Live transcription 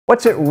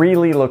What's it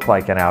really look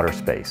like in outer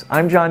space?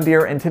 I'm John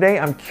Deere, and today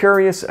I'm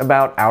curious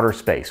about outer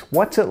space.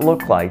 What's it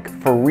look like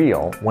for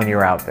real when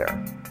you're out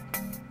there?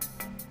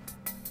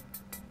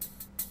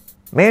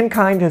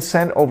 Mankind has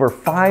sent over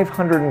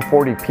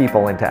 540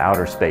 people into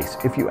outer space.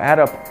 If you add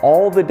up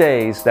all the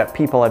days that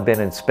people have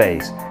been in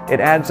space, it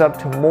adds up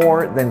to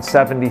more than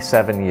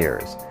 77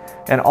 years.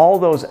 And all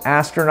those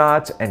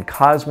astronauts and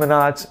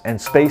cosmonauts and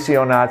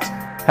spaceonauts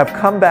have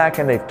come back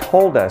and they've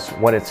told us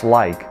what it's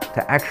like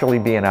to actually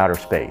be in outer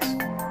space.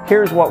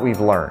 Here's what we've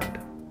learned.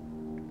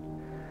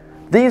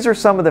 These are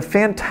some of the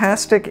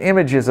fantastic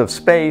images of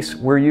space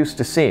we're used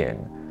to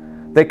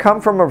seeing. They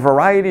come from a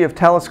variety of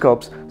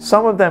telescopes,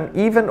 some of them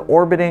even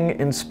orbiting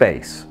in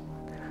space.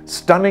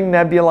 Stunning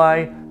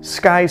nebulae,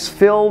 skies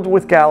filled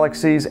with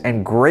galaxies,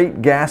 and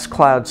great gas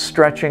clouds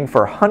stretching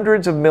for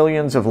hundreds of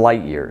millions of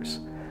light years.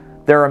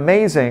 They're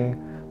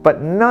amazing,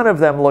 but none of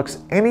them looks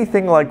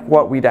anything like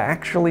what we'd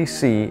actually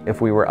see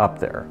if we were up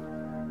there.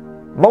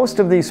 Most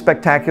of these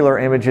spectacular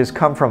images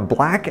come from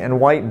black and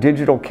white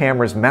digital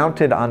cameras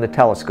mounted on the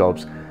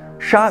telescopes,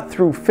 shot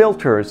through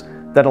filters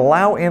that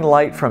allow in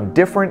light from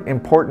different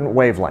important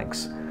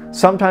wavelengths,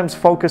 sometimes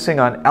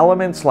focusing on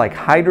elements like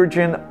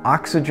hydrogen,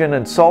 oxygen,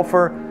 and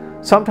sulfur,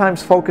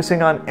 sometimes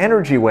focusing on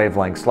energy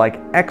wavelengths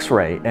like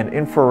X-ray and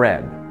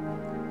infrared.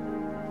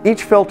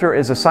 Each filter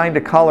is assigned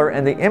a color,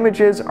 and the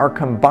images are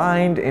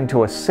combined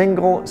into a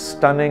single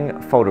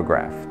stunning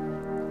photograph.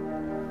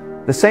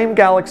 The same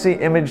galaxy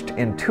imaged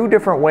in two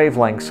different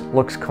wavelengths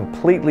looks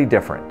completely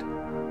different.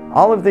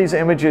 All of these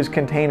images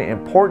contain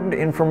important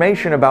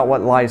information about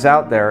what lies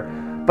out there,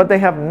 but they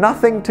have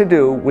nothing to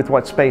do with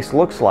what space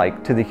looks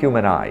like to the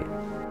human eye.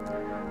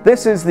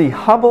 This is the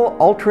Hubble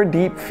Ultra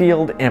Deep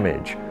Field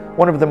image,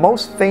 one of the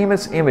most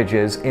famous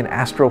images in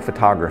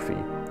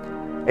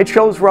astrophotography. It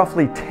shows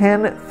roughly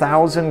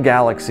 10,000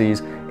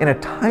 galaxies in a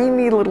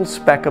tiny little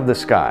speck of the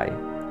sky.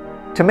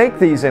 To make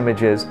these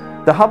images,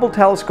 the Hubble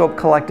telescope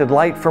collected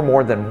light for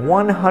more than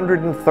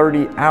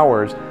 130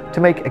 hours to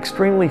make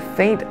extremely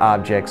faint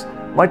objects,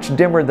 much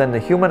dimmer than the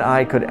human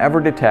eye could ever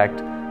detect,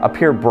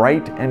 appear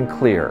bright and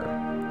clear.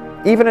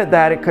 Even at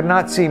that, it could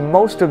not see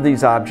most of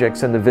these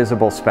objects in the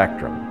visible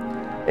spectrum.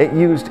 It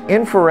used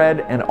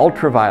infrared and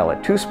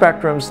ultraviolet, two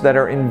spectrums that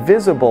are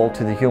invisible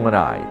to the human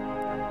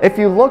eye. If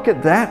you look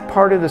at that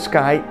part of the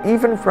sky,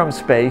 even from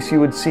space, you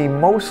would see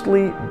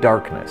mostly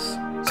darkness.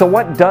 So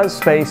what does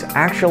space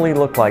actually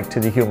look like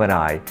to the human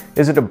eye?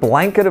 Is it a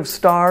blanket of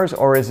stars,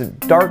 or is it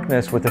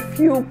darkness with a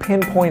few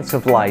pinpoints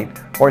of light,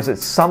 or is it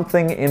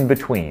something in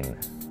between?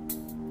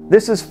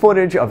 This is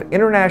footage of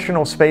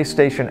International Space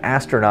Station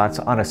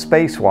astronauts on a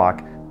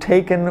spacewalk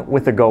taken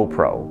with a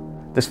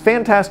GoPro. This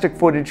fantastic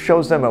footage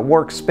shows them at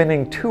work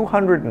spinning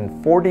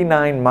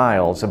 249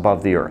 miles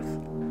above the Earth.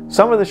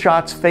 Some of the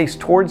shots face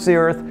towards the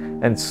Earth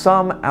and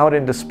some out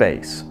into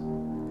space.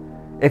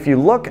 If you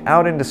look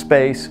out into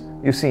space,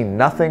 you see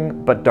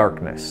nothing but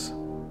darkness.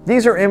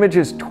 These are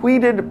images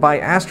tweeted by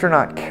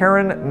astronaut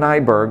Karen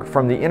Nyberg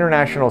from the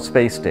International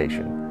Space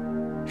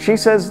Station. She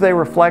says they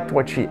reflect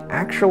what she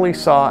actually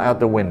saw out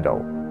the window.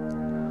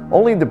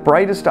 Only the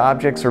brightest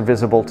objects are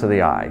visible to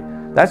the eye.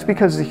 That's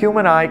because the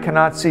human eye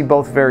cannot see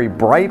both very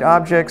bright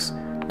objects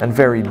and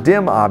very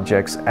dim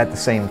objects at the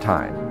same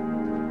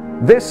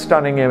time. This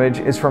stunning image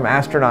is from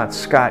astronaut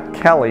Scott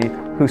Kelly,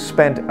 who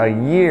spent a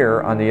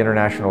year on the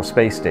International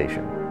Space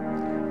Station.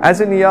 As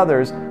in the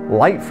others,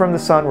 light from the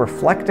sun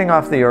reflecting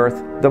off the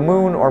Earth, the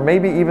moon, or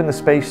maybe even the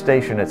space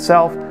station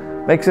itself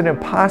makes it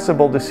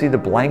impossible to see the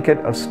blanket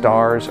of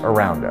stars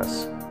around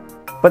us.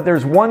 But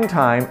there's one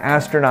time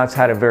astronauts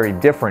had a very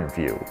different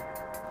view.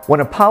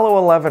 When Apollo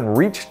 11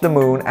 reached the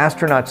moon,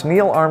 astronauts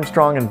Neil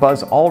Armstrong and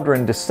Buzz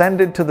Aldrin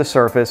descended to the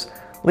surface,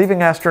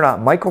 leaving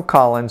astronaut Michael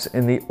Collins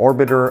in the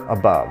orbiter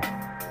above.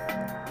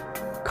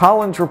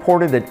 Collins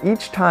reported that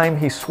each time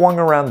he swung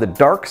around the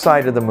dark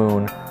side of the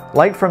moon,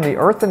 light from the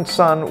Earth and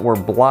Sun were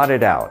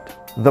blotted out.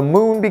 The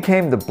moon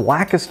became the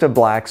blackest of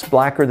blacks,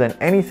 blacker than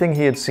anything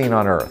he had seen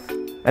on Earth.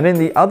 And in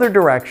the other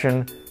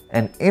direction,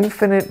 an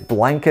infinite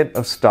blanket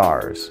of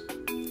stars.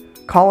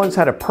 Collins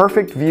had a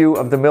perfect view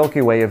of the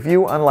Milky Way, a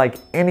view unlike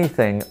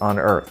anything on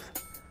Earth.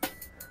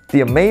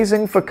 The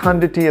amazing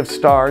fecundity of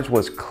stars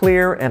was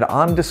clear and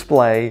on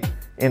display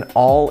in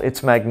all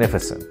its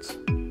magnificence.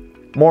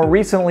 More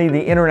recently,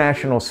 the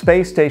International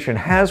Space Station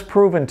has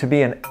proven to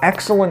be an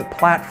excellent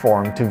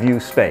platform to view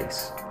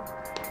space.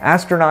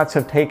 Astronauts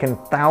have taken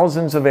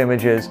thousands of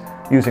images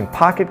using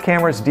pocket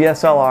cameras,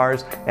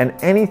 DSLRs, and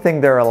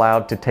anything they're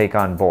allowed to take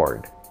on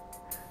board.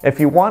 If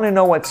you want to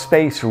know what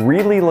space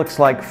really looks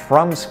like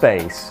from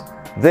space,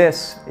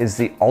 this is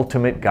the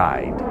ultimate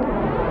guide.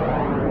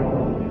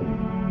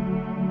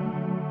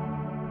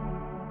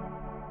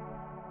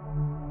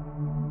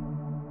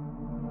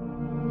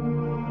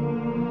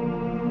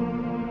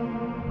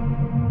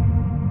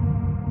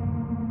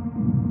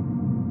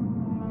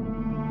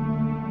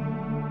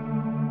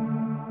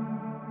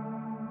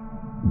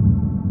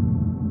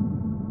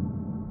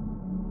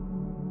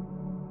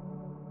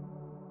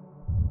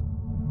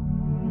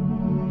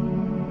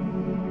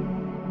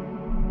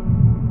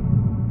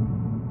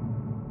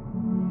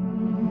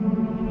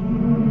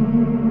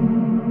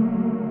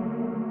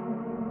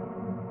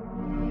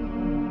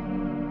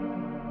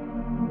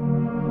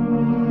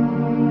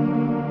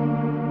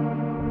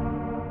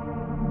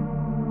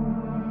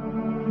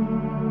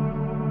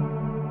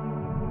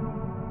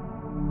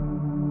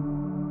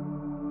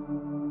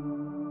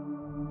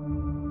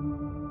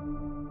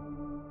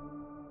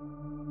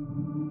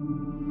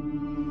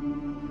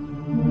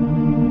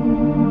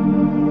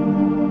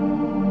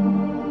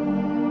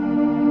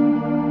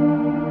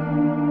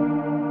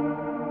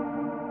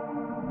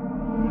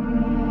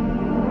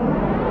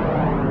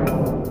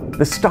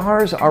 The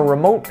stars are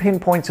remote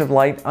pinpoints of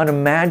light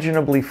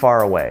unimaginably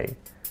far away.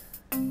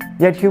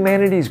 Yet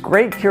humanity's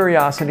great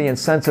curiosity and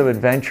sense of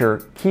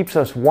adventure keeps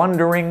us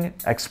wondering,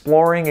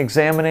 exploring,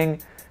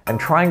 examining, and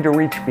trying to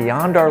reach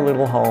beyond our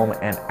little home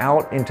and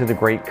out into the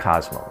great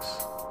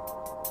cosmos.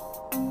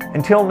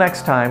 Until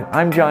next time,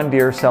 I'm John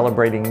Deere,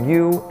 celebrating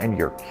you and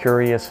your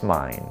curious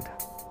mind.